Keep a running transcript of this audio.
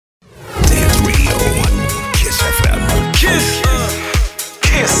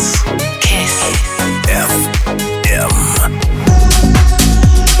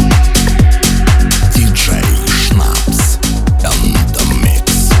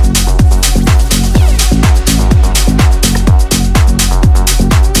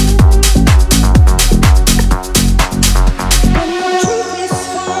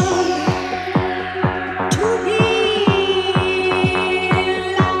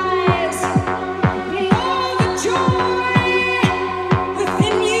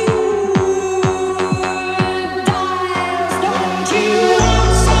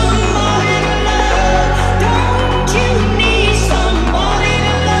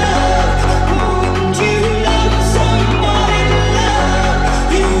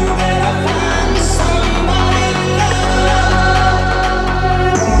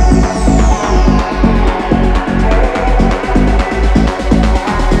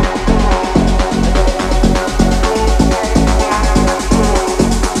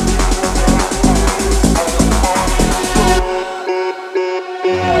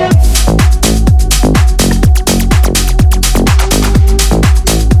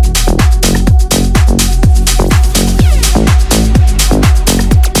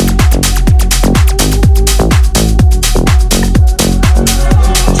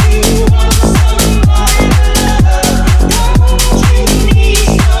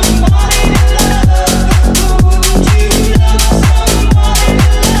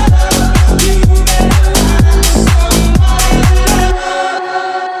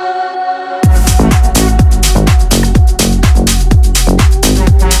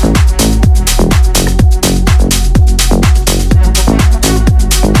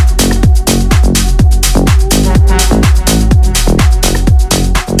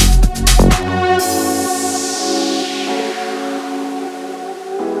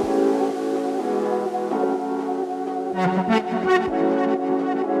Truth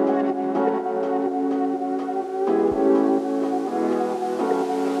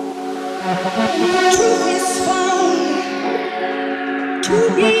is found to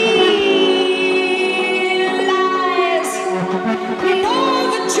be lies. Know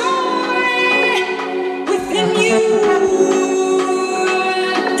the joy within you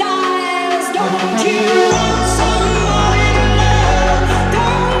dies. Don't you want somebody to love?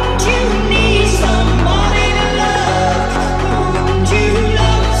 Don't you need somebody to love? Don't you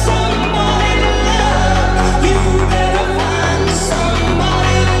love somebody to love? You better find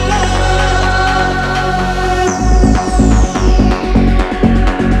somebody to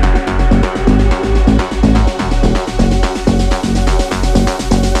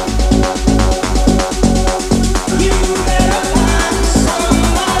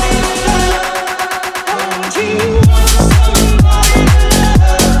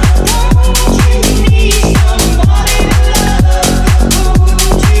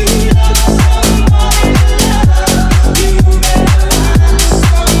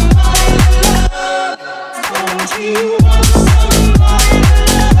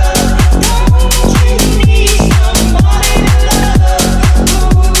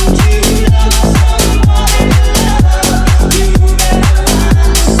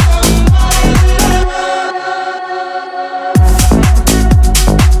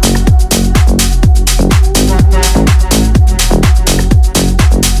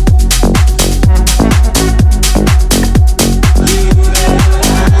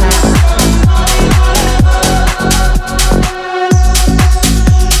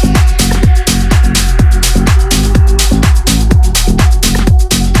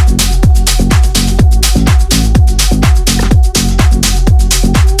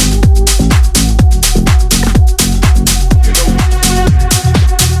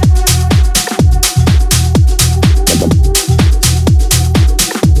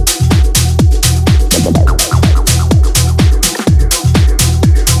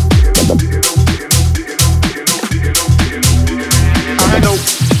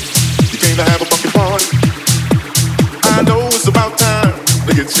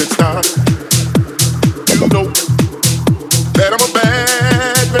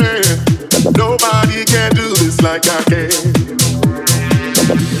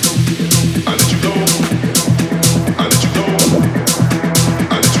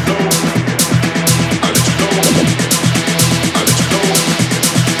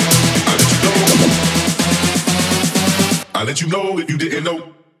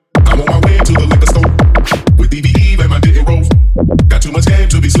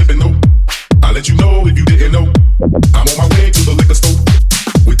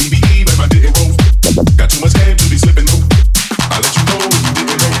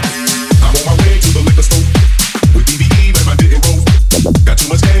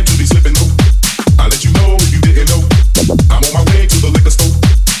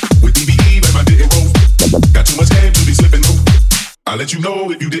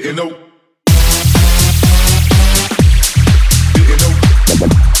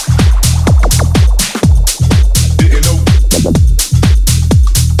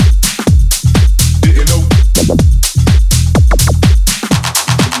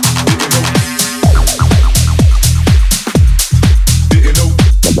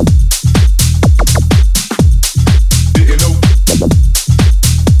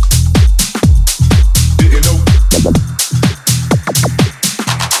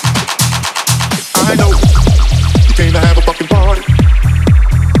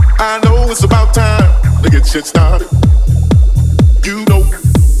shit started. You know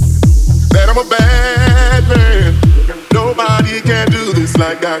that I'm a bad man. Nobody can do this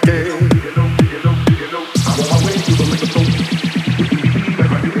like I can. I'm on my way to the liquor store.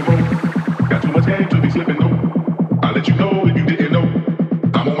 If I didn't roll, got too much game to be slipping though. I'll let you know if you didn't know.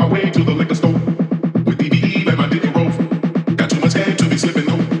 I'm on my way to the liquor store with DBE and I didn't roll. Got too much game to be slipping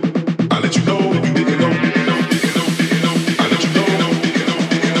though. I'll let you know if you didn't know.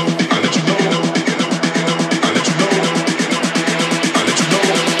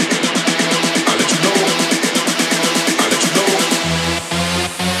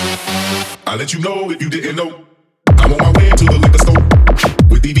 I'll let you know if you didn't know. I'm on my way to the liquor store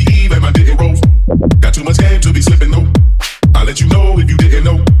with DBE and I didn't roll. Got too much game to be slipping though. I'll let you know if you didn't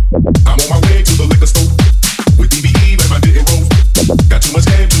know. I'm on my way to the liquor store with DBE and I didn't roll. Got too much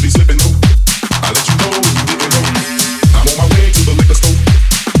game to be slipping though. I'll let you know if you didn't know. I'm on my way to the liquor store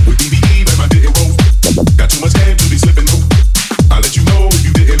with DBE and I didn't roll. Got too much game to be slipping though. I'll let you know if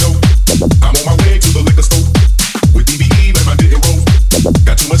you didn't know. I'm on my way to the liquor store with DBE and I didn't roll.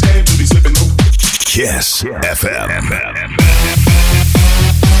 Got too much game to be slipping though. Kiss FM.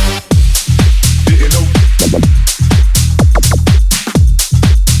 Didn't know.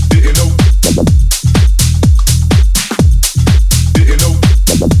 Didn't know. Didn't know.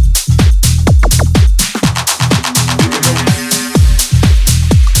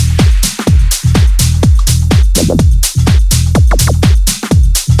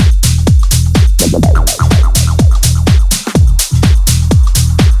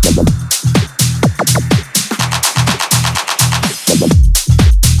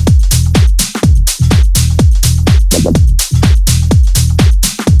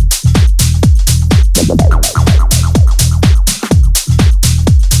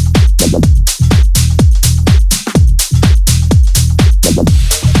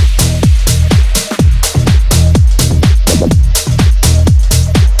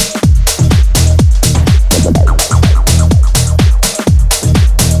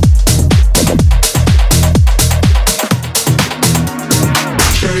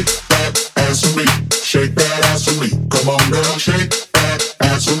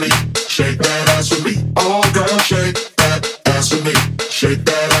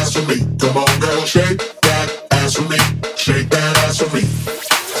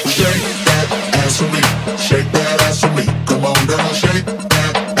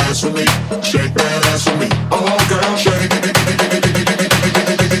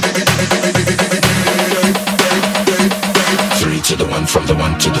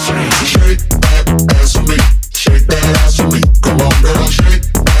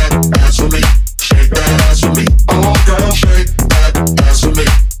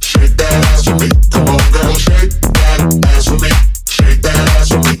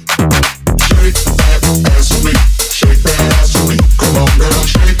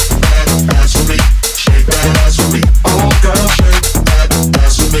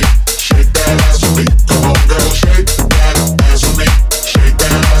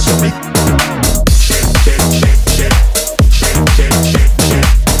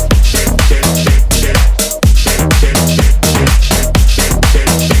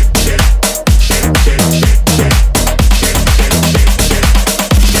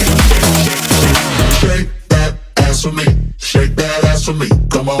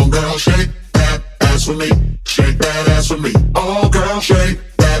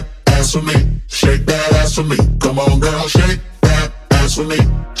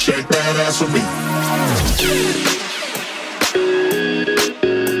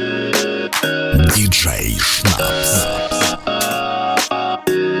 DJ Schnaps.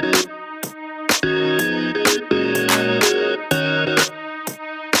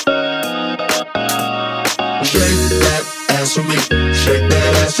 Ass for me, shake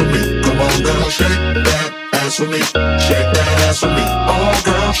that ass for me. Come on, girl, shake that ass for me, shake that ass for me. Oh,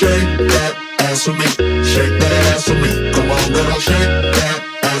 girl, shake that ass for me, shake that ass for me. Come on, girl, shake that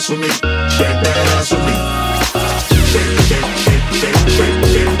ass for me, shake that ass for me. Shake, shake, shake, shake, shake,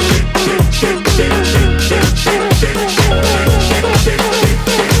 shake, shake, shake, shake, shake, shake, shake, shake, shake, shake,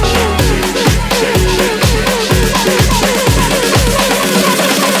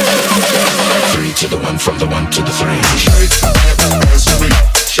 three to the one, from the one to the three. Shake that ass for me,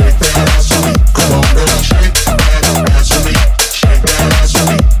 shake that ass for me. Come on, girl, shake that ass for me, shake that ass for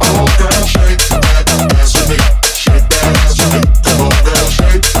me. Oh, girl, shake that ass for me, shake that ass for me. Come on, girl,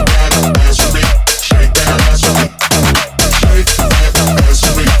 shake that ass for me, shake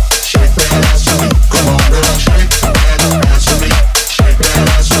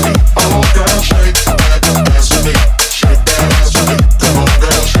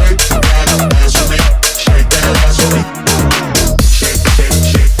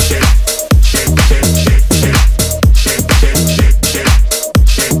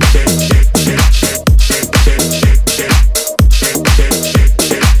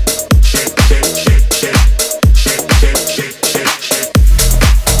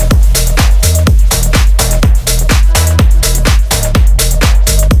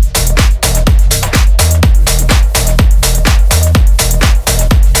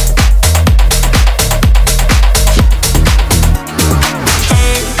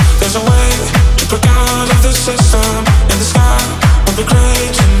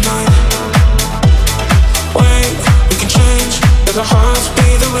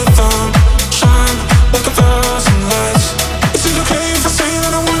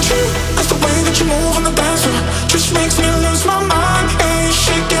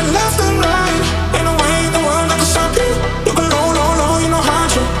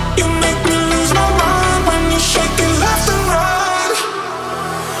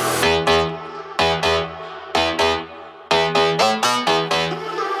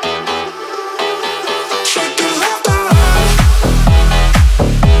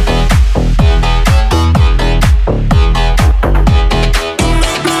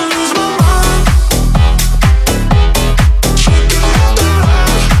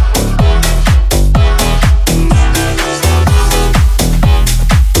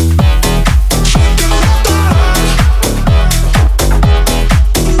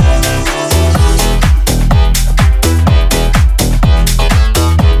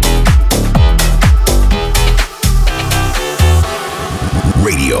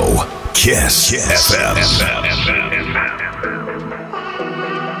Kiss FM.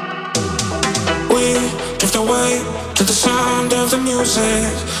 We drift away to the sound of the music.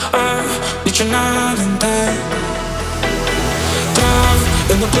 I need you night and day. Down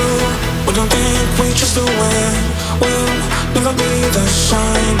in the blue, we don't think we just do it. We'll never be the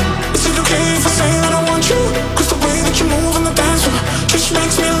same. Is it okay if I say that I want you? Cause the way that you move on the dance floor just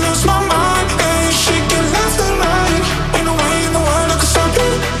makes me lose my mind. Hey, shake it left and right. Ain't no way in the world I can stop you.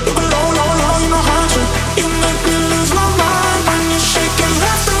 You go low, low, low, you know how to. You make me lose my mind when you shake it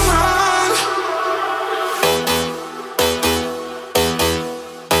left and right.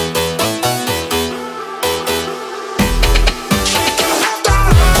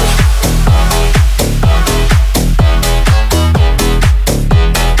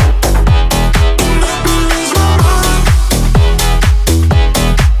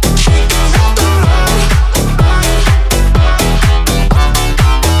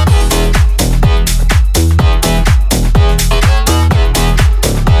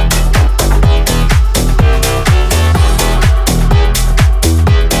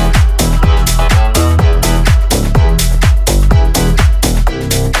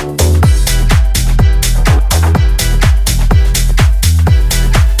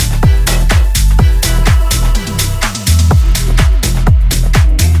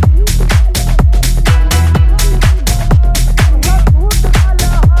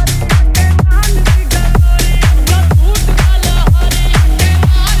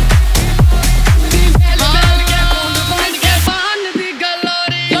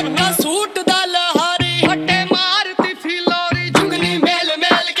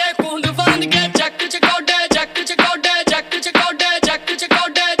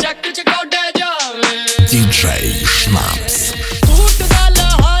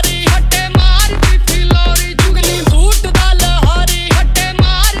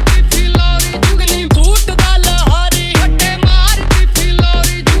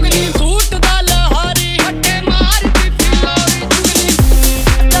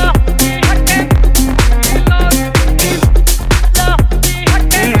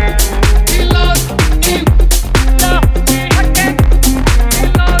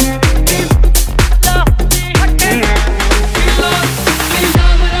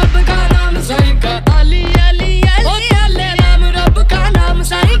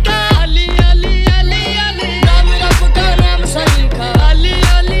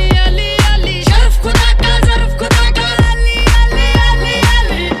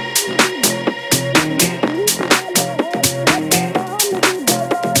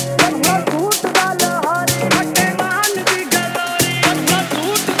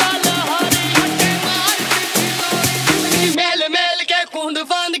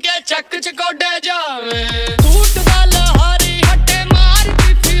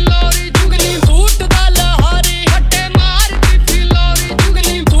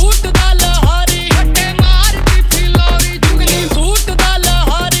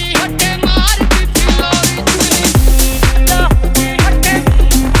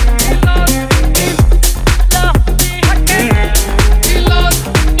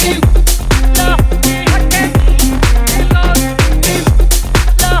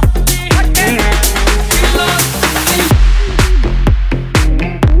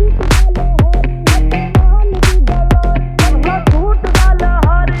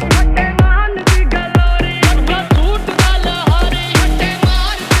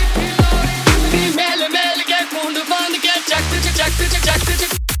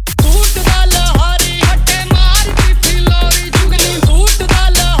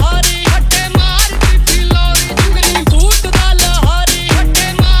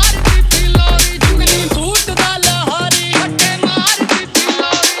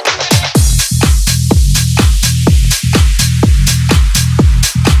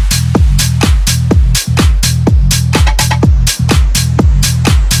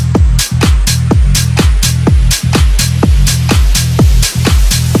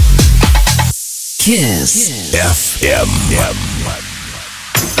 Kiss FM.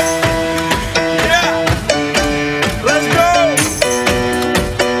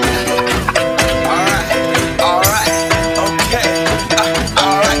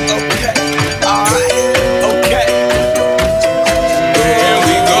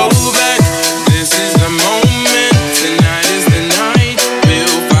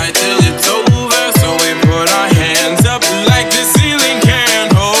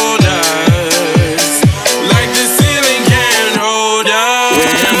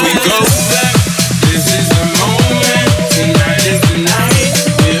 And we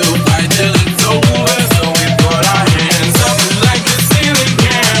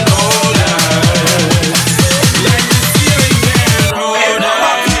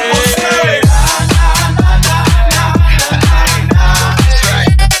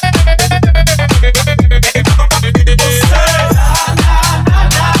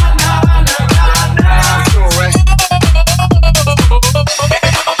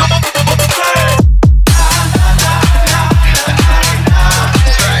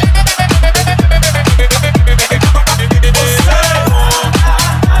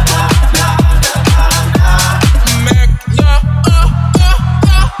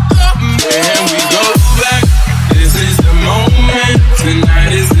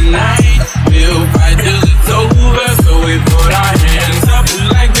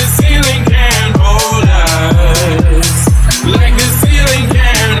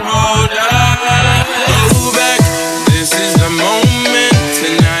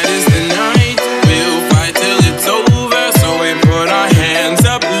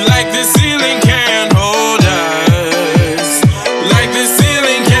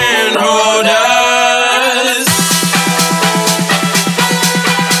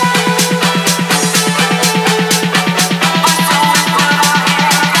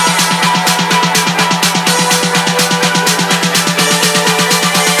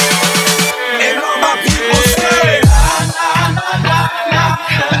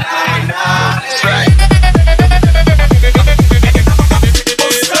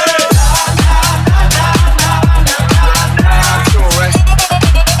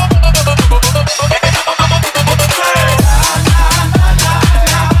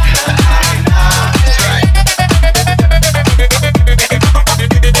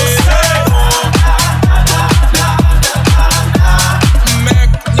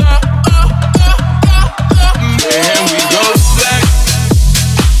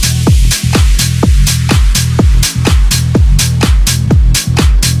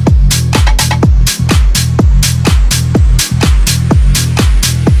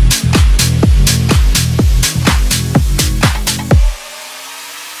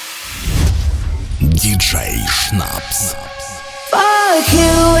диджей Шнапс. Fuck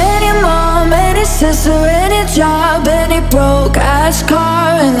you, any mom, any sister, any job, any broke ass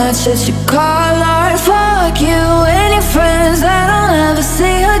car, and that's just you call art. Fuck you, any friends that I'll never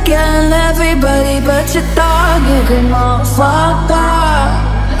see again. Everybody but your dog, you can all fuck off.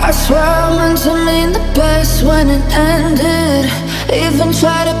 I swear I meant to mean the best when it ended. Even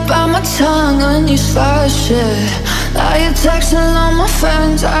tried to bite my tongue when you started shit. Now you're texting all my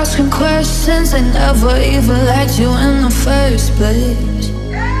friends, asking questions. They never even liked you in the first place.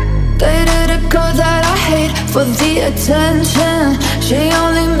 Dated a girl that I hate for the attention. She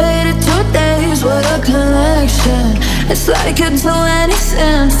only made it 2 days, what a connection. It's like you'd do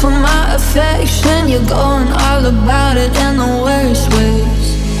anything for my affection. You're going all about it in the worst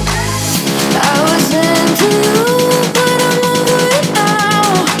ways. I was into you, but I'm over it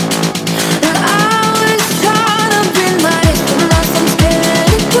now. And I was trying to be nice, but nothing's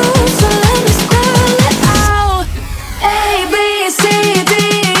getting through, so let me spell it out. A, B, C, D,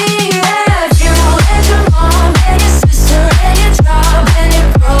 E, F. You and your mom and your sister and your job and your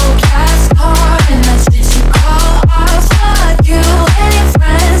broke ass car, and that's what you call off. Fuck you and your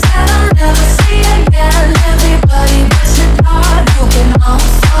friends that I'll never see again. Everybody but your dog, you can all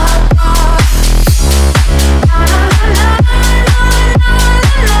fuck off.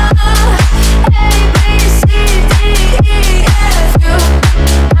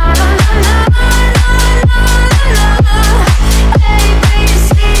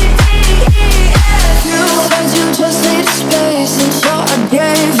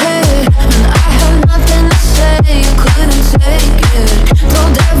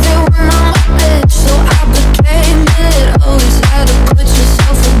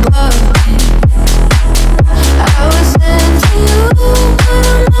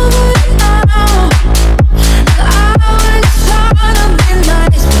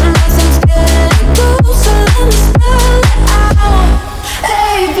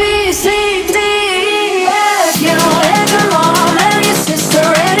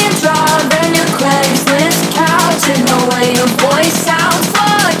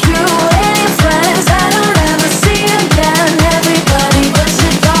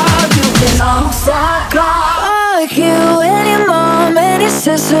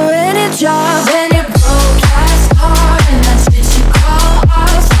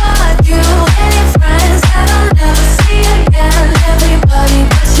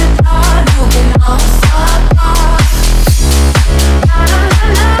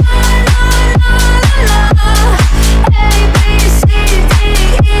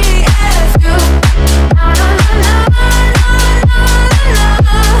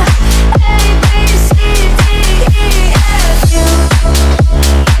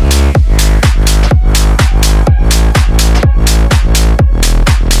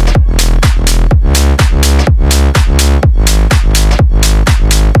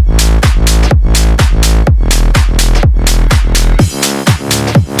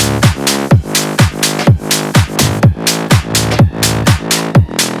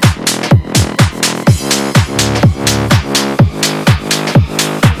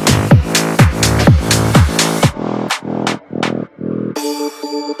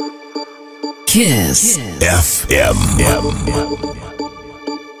 Kiss FM.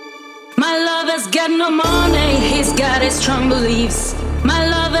 My lover's got no money, he's got his strong beliefs. My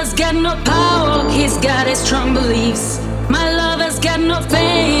lover's got no power, he's got his strong beliefs. My lover's got no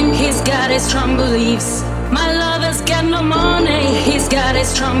fame, he's got his strong beliefs. My lover's got no money, he's got his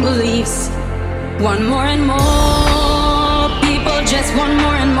strong beliefs. Want more and more, people just want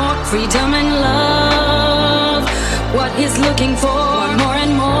more and more freedom and love. What he's looking for, want more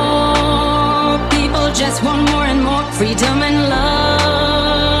and more, people just want more and more freedom and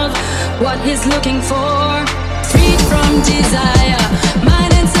love. What he's looking for, freed from desire,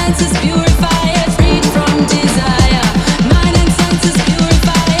 mind and senses purified, freed from desire, mind and senses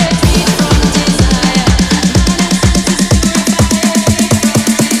purified, freed from desire, mind and senses purified.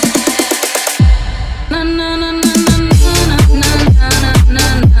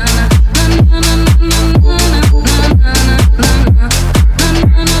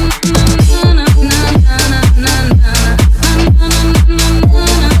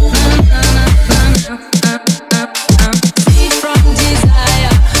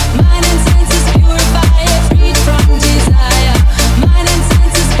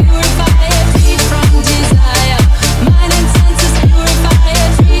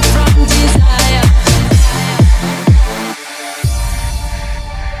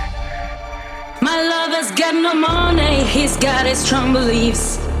 Strong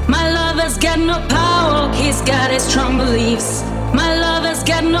beliefs. My lover's got no power, he's got his strong beliefs. My lover's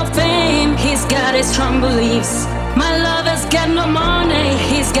got no fame, he's got his his strong beliefs. My love has got no money,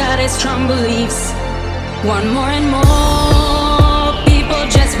 he's got his strong beliefs. One more and more people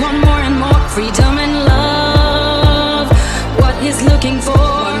just want more and more freedom and love. What he's looking for.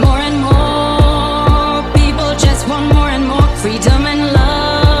 One more and more people just want more and more freedom and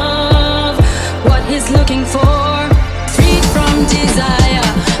love. What he's looking for. Freed from desire,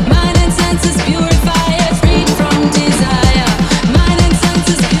 mind and senses purified. Freed from desire, mind and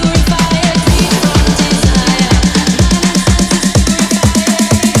senses purified. Freed from desire, mind and senses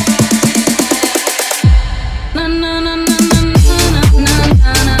purified. Na na na na na na na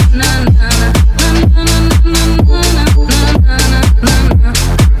na na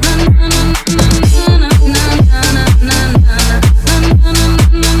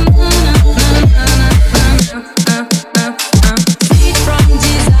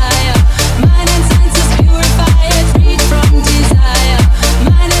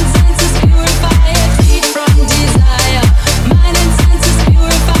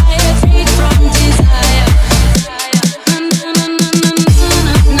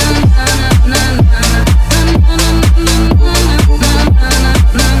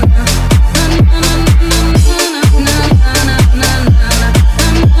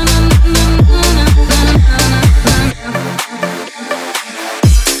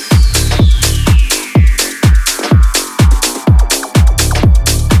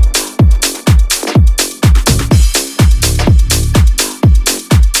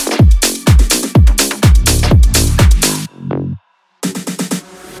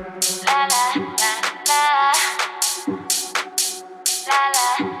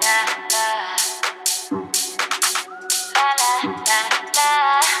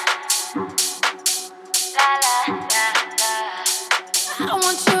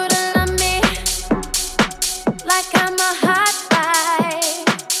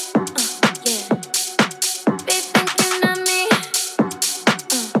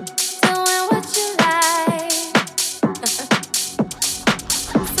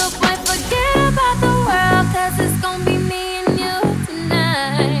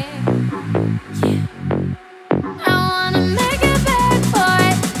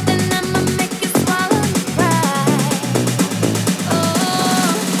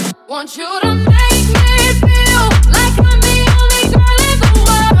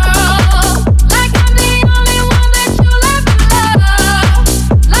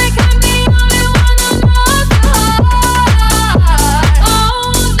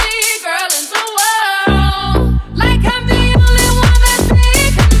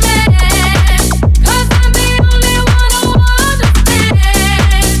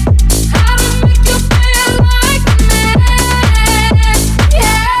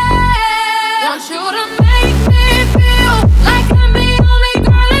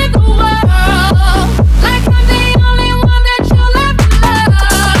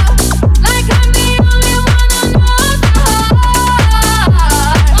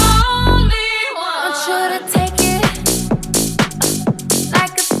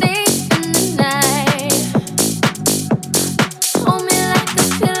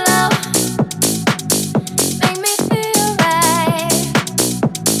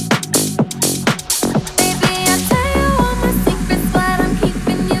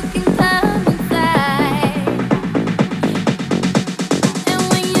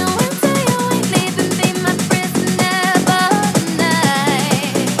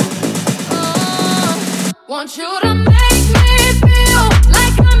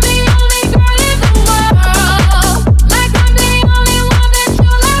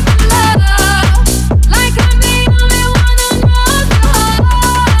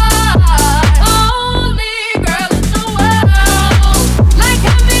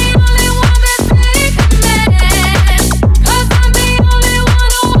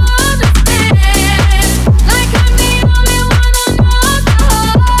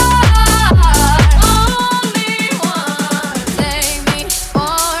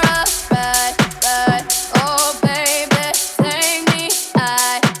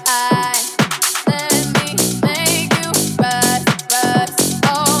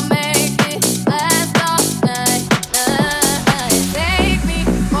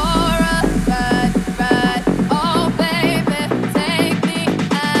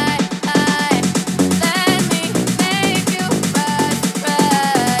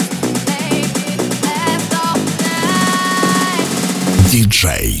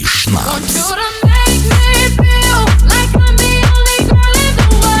диджей Шнапс.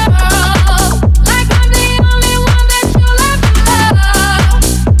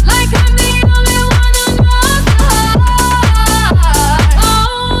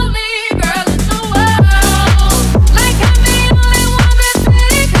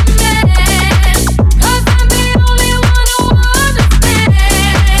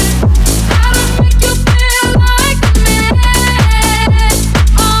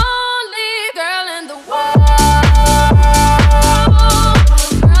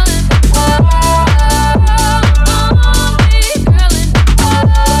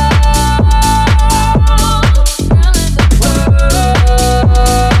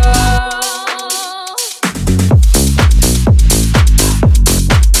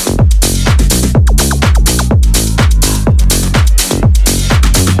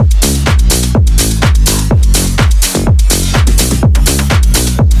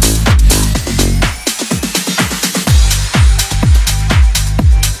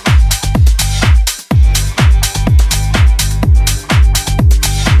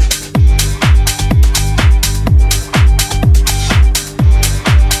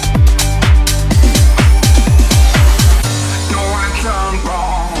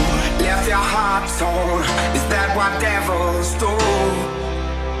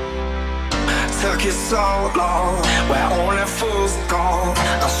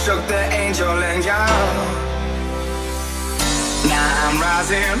 took the angel and young. Now I'm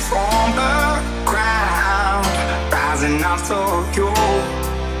rising from the ground, rising up to you.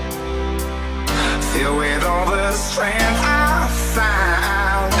 Filled with all the strength I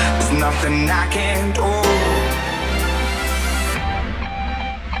found, there's nothing I can do.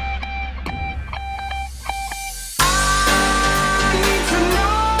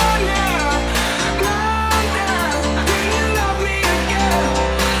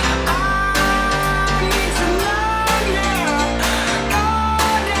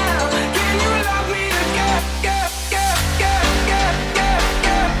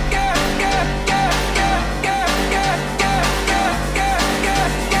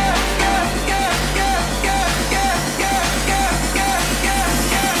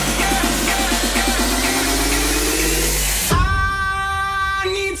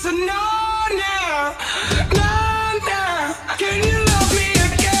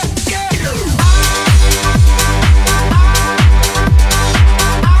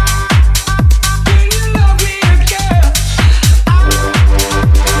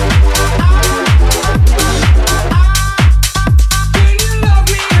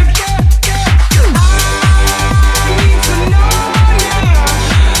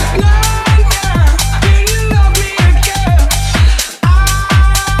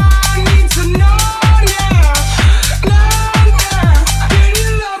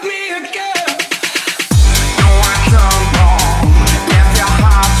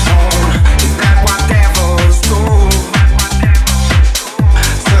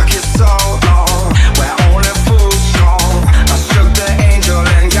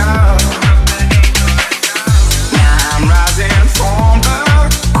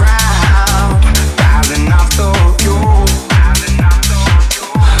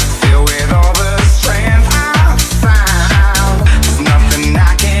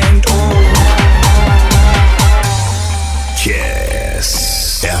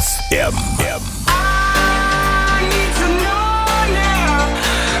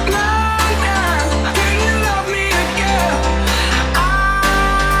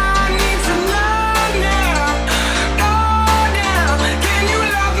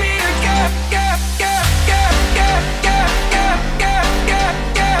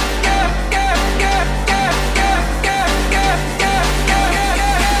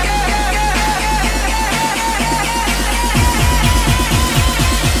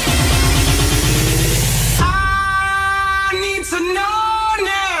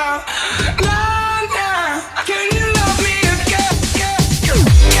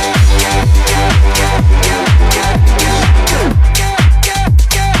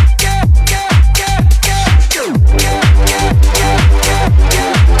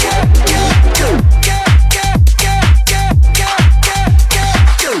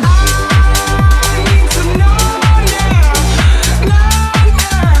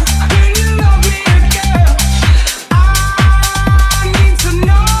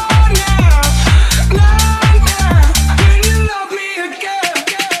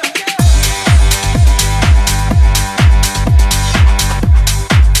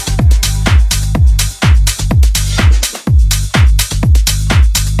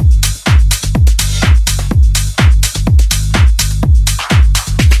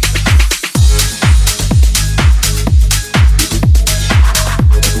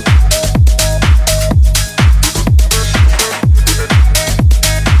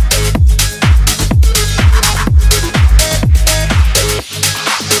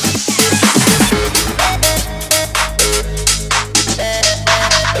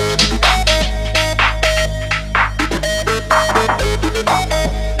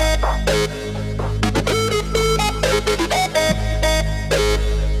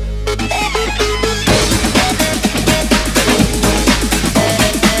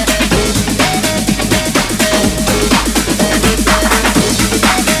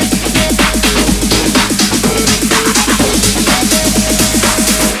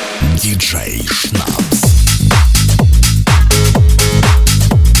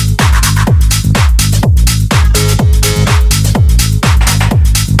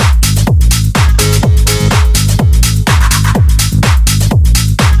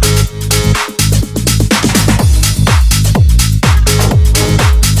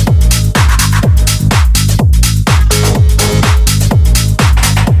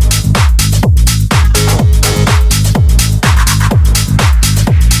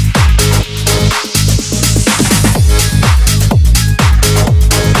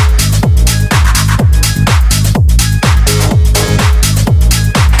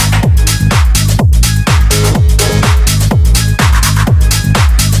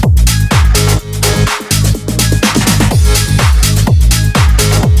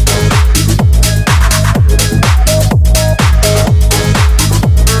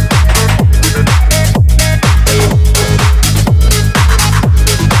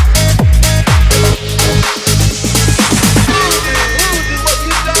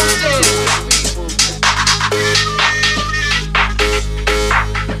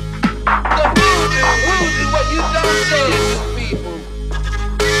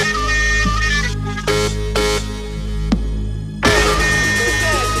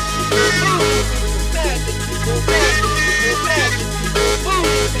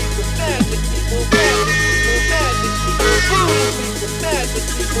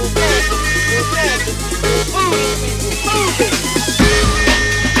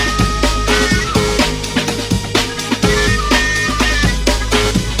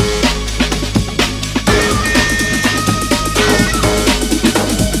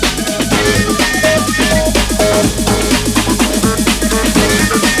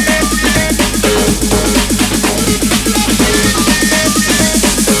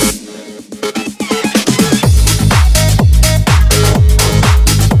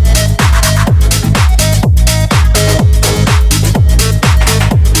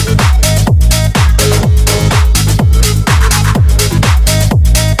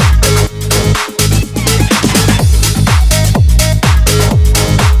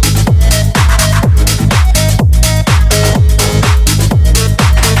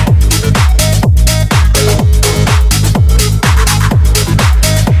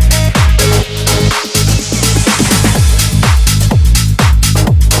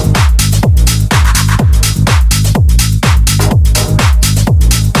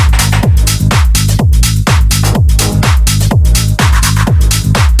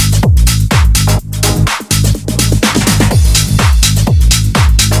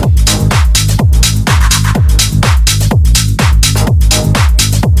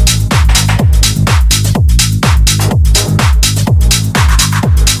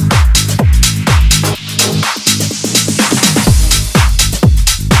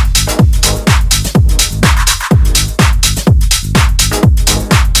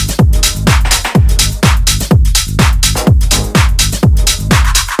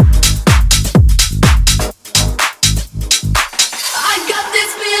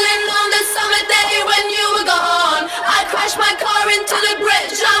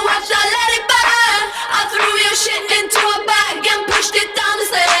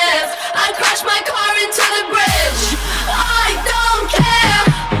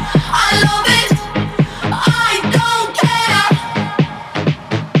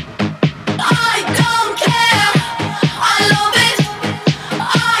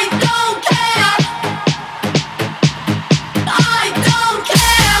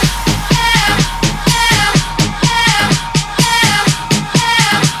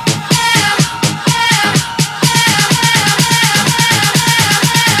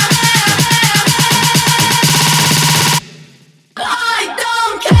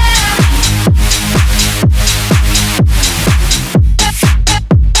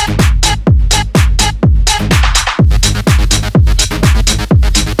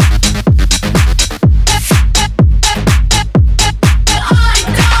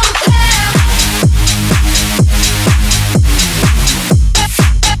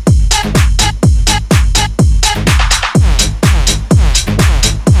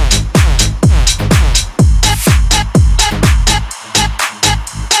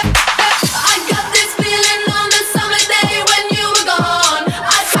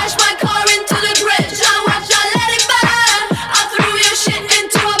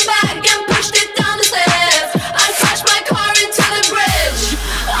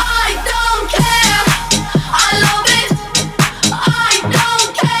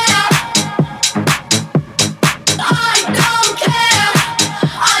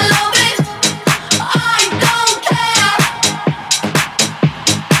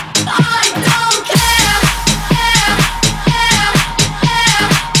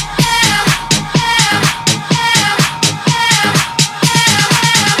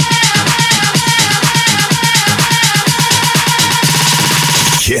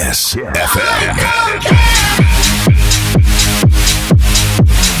 Kiss FM.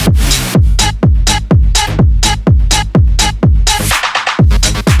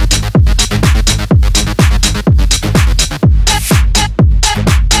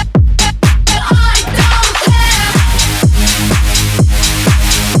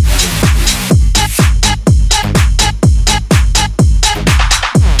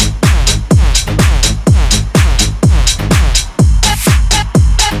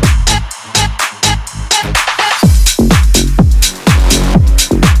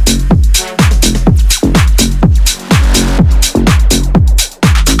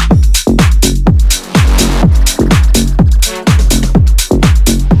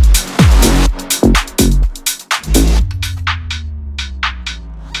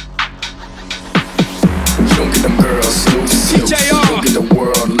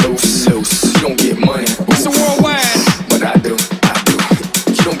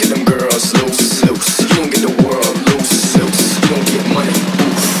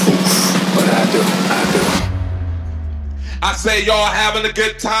 Y'all having a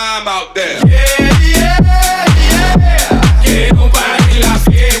good time out there. Yeah, yeah, yeah. Que no pare la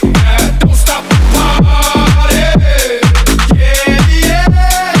fiesta.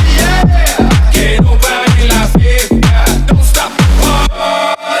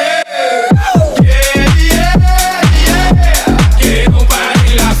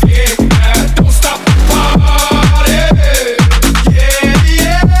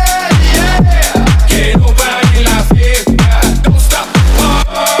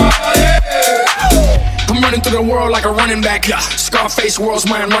 back. Scarface, world's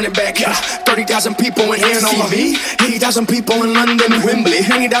mind running back. 30,000 people in here on me. 80,000 people in London, Wembley.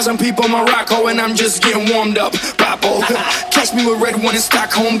 90,000 people in Morocco, and I'm just getting warmed up. Papo, catch me with red one in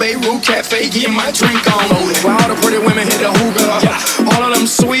Stockholm, Beirut Cafe, getting my drink on. While all the pretty women hit the hookah, all of them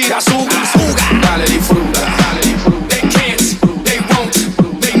sweet, azúcar. Quality fruit, quality fruit. They can't, they won't,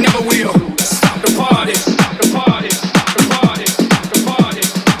 they never will. Stop the party, stop the party, stop the party, stop the party,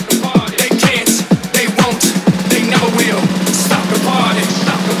 stop the party. They can't, they won't, they never will. Stop the party,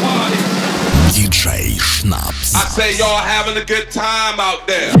 stop the party. DJ Schnaps. I say y'all having a good time out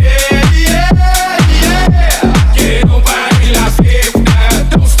there. Yeah, yeah, yeah. Que no pare la fiesta.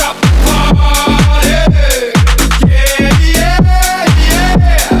 Don't stop the party. Yeah, yeah, yeah.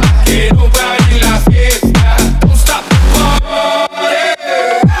 Que no pare la fiesta. Don't stop the party.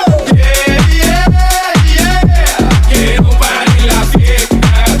 Yeah, yeah, yeah. Que no pare la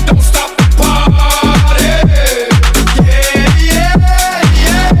fiesta. Don't stop the party. Yeah, yeah,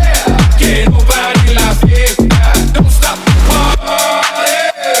 yeah. Que no pare la fiesta. Don't stop the party.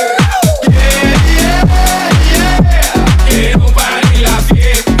 Yeah, yeah, yeah. Que no pare la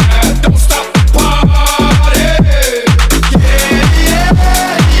fiesta. Don't stop the party. Yeah, yeah,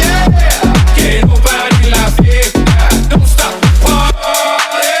 yeah. Que no pare la fiesta. Don't stop the party.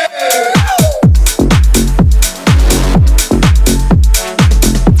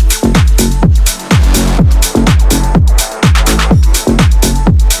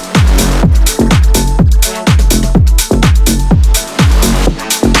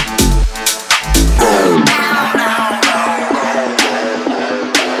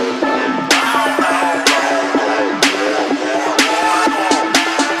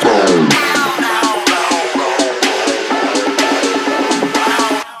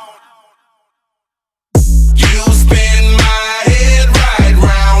 You spin my head right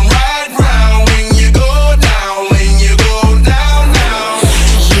round when you go down, when you go down, down.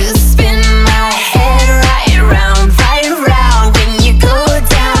 You spin my head right round when you go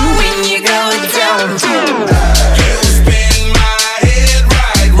down, when you go down. You spin my head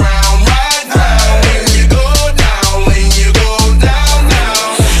right round when you go down, when you go down, down.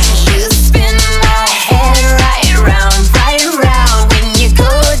 You spin my head right round when you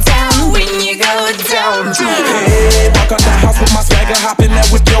go down, when you go down. Hey, walk out the house with my swagger, hop in that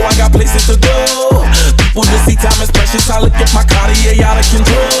whip, yo, I got places to go. People to see, time is precious, I look at my Cartier out of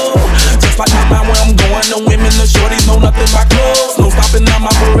control. Just like my mind where I'm going, the women, the shorties know nothing but clothes. No stopping now,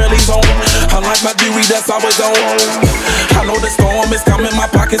 my Pirelli's on. Unlike my jewelry, that's always on. I know the storm is coming, my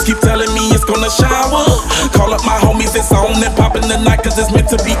pockets keep telling me it's gonna shower. Call up my homies, it's on and popping the night, cause it's meant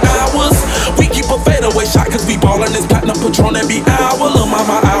to be ours. We keep a fadeaway shot, cause we ballin' this platinum Patron every hour. Lil'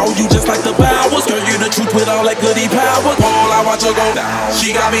 mama, ow, you just like the powers. Girl, you the truth with all that goody power. Paul, I watch her go down.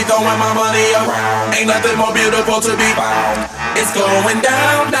 She got me throwing my money around. Ain't nothing more beautiful to be found. It's going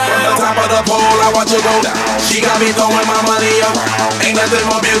down, down. From the top of the pole, I watch her go down. She got me throwing my money around. Ain't nothing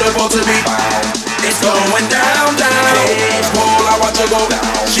more beautiful to be found. It's going down, down. Hey, pole, I watch her go down.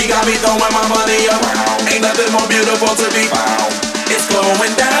 She got me throwing my money around. Ain't nothing more beautiful to be found. It's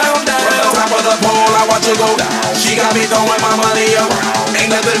going down, down. From the top of the pole, I watch her go down. She got me throwing my money around. Ain't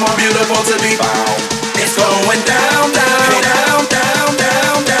nothing more beautiful to be found. It's going down, down, down, down,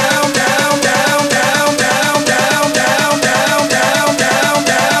 down, down, down, down, down, down, down, down, down, down, down,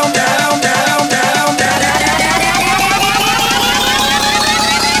 down, down, down, down,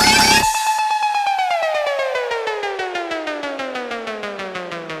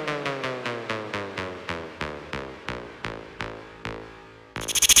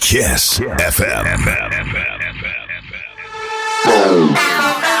 Kiss FM.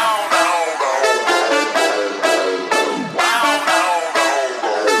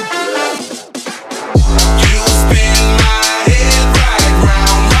 You spin my head right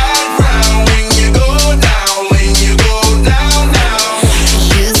round when you go down, when you go down, down.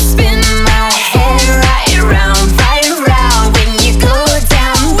 You spin my head right round when you go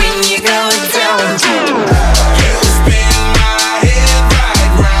down, when you go down. You spin my head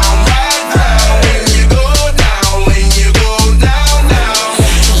right round when you go down, when you go down, down.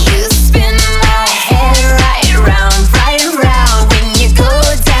 You spin my head right round when you go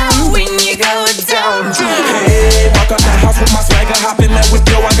down, when you go down. Hey, walk out the house with my swagger, hop in that whip,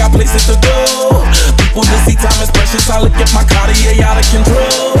 yo, I got places to go. People to see, time is precious, I look at my Cartier out of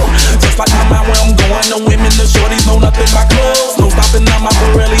control. Just like my mind where I'm going, the women, the shorties know nothing but clothes. No stopping now, my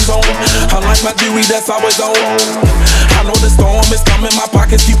Pirelli's on. Unlike my jewelry, that's always on. I know the storm is coming, my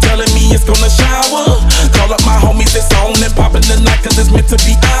pockets keep telling me it's gonna shower. Call up my homies, it's on and popping the night, cause it's meant to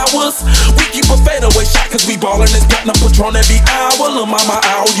be ours. We keep a fadeaway shot, cause we ballin' this platinum Patron every hour. Lil' mama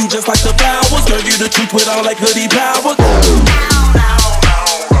owl, you just like the flowers. Girl, you the truth with all that goody power.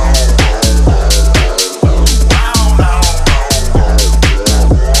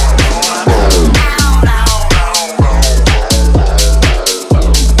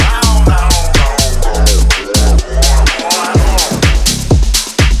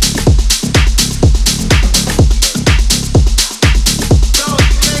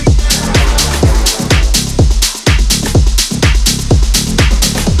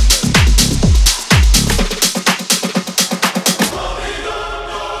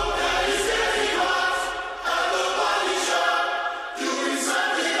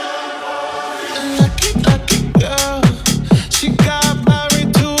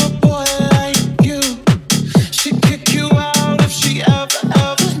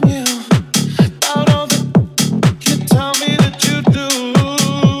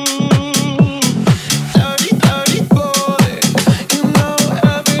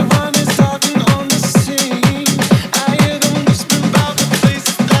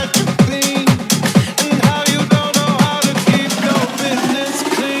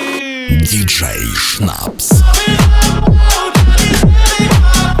 Диджей Шнапс.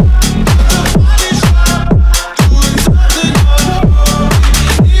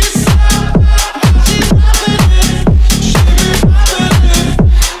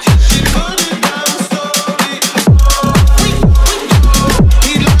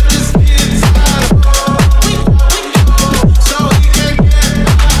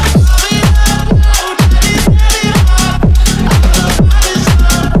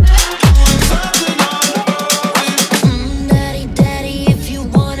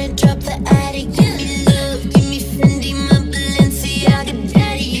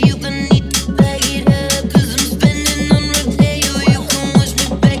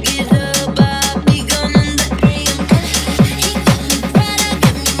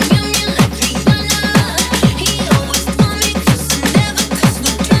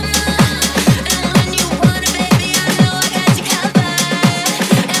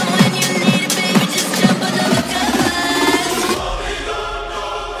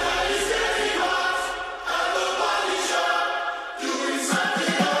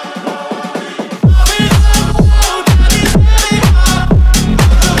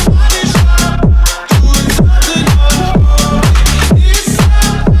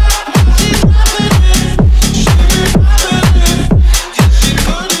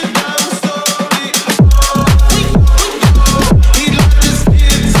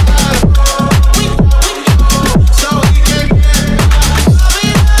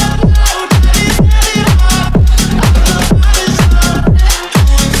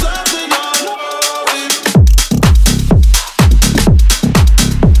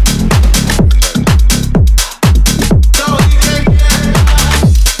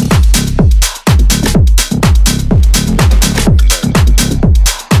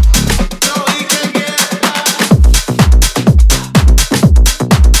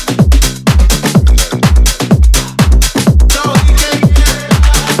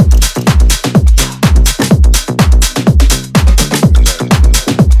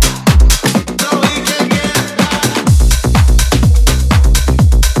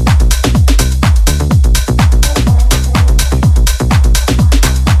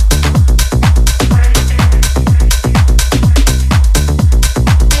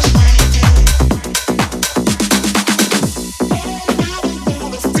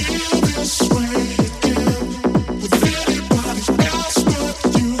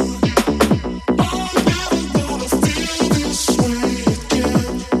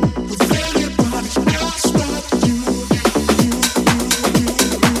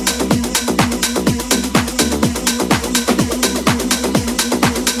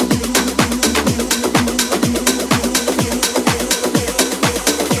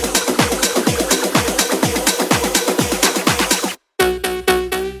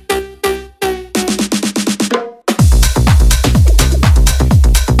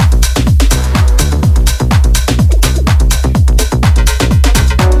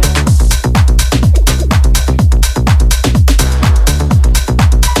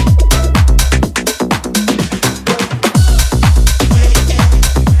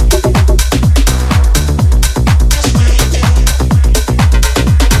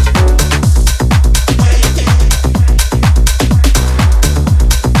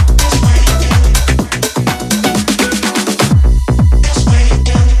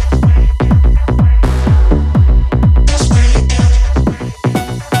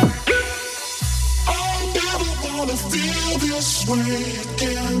 wanna feel this way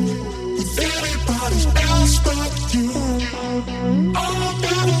again.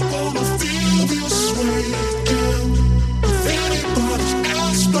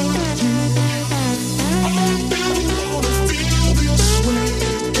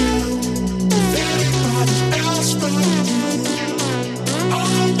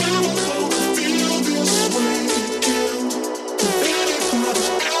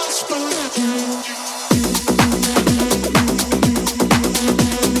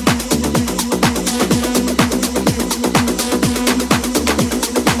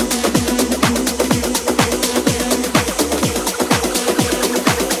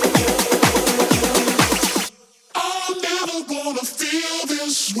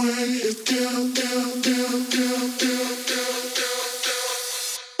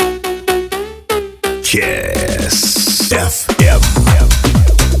 Kiss FM.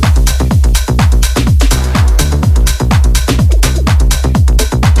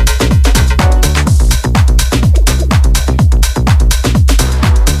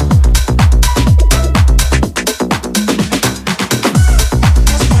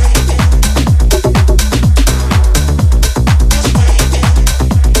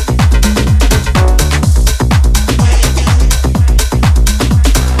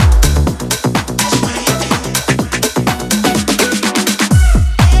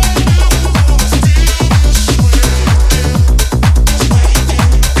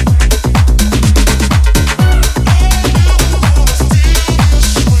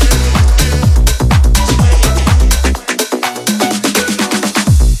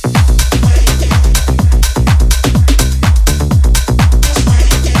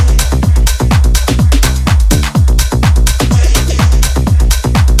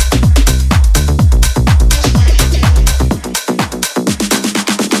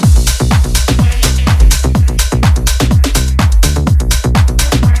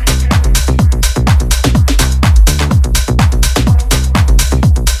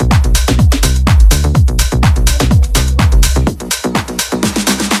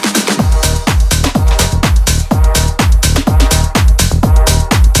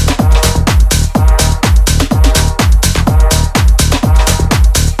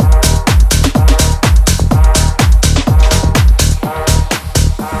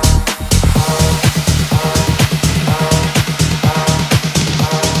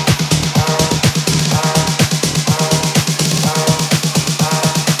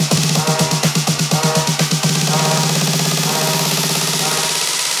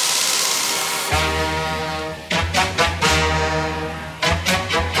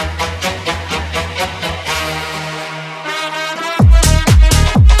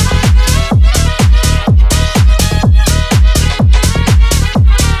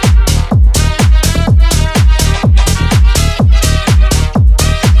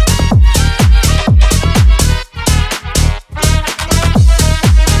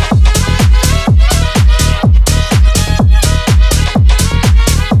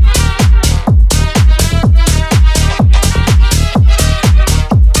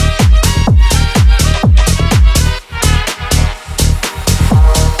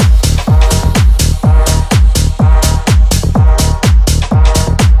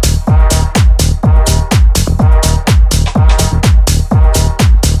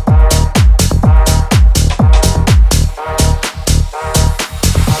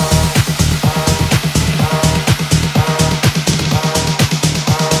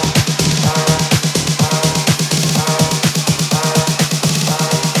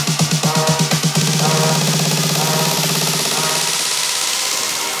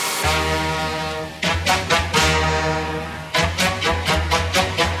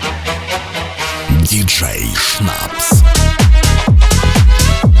 Диджей Шнапс.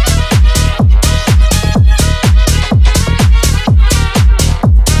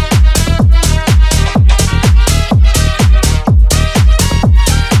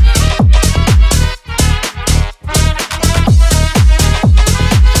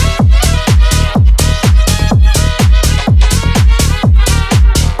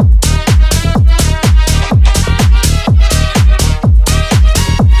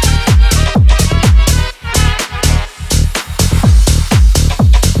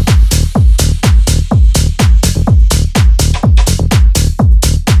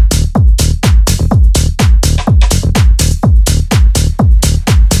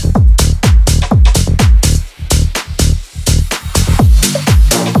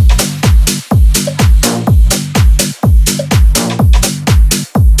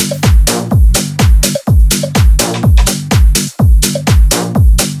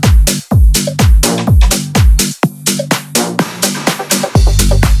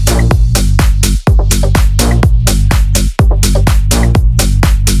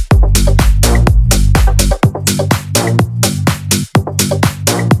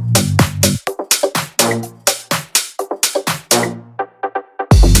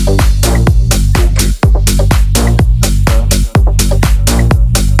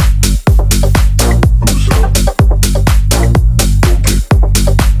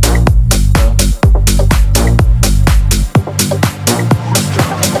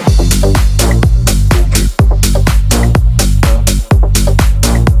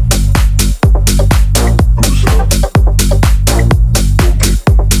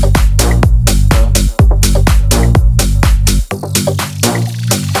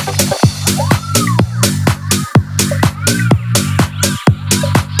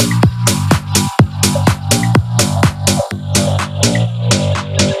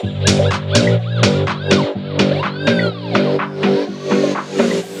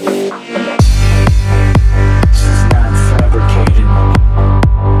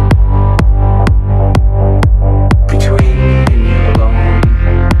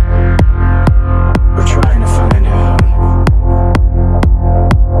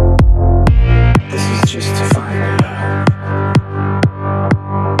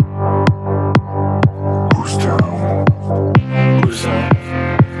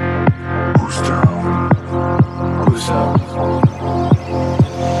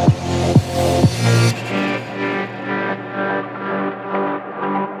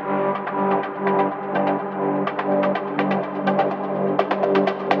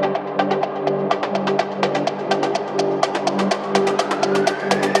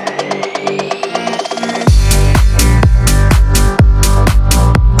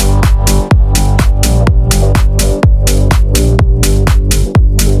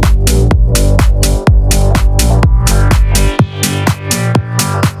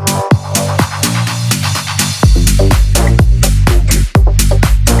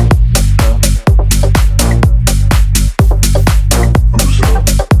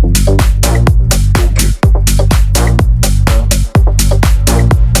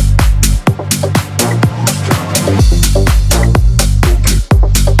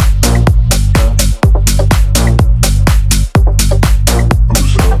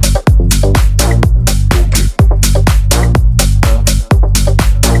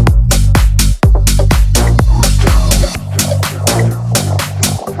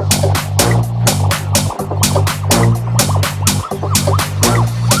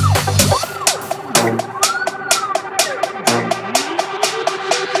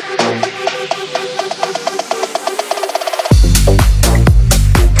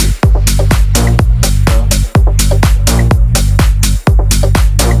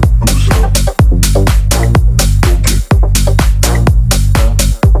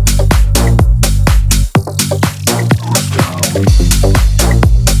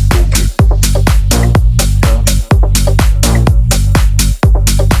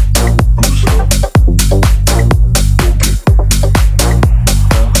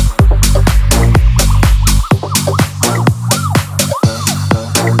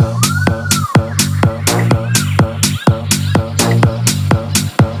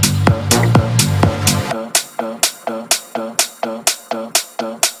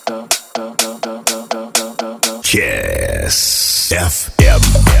 SFM.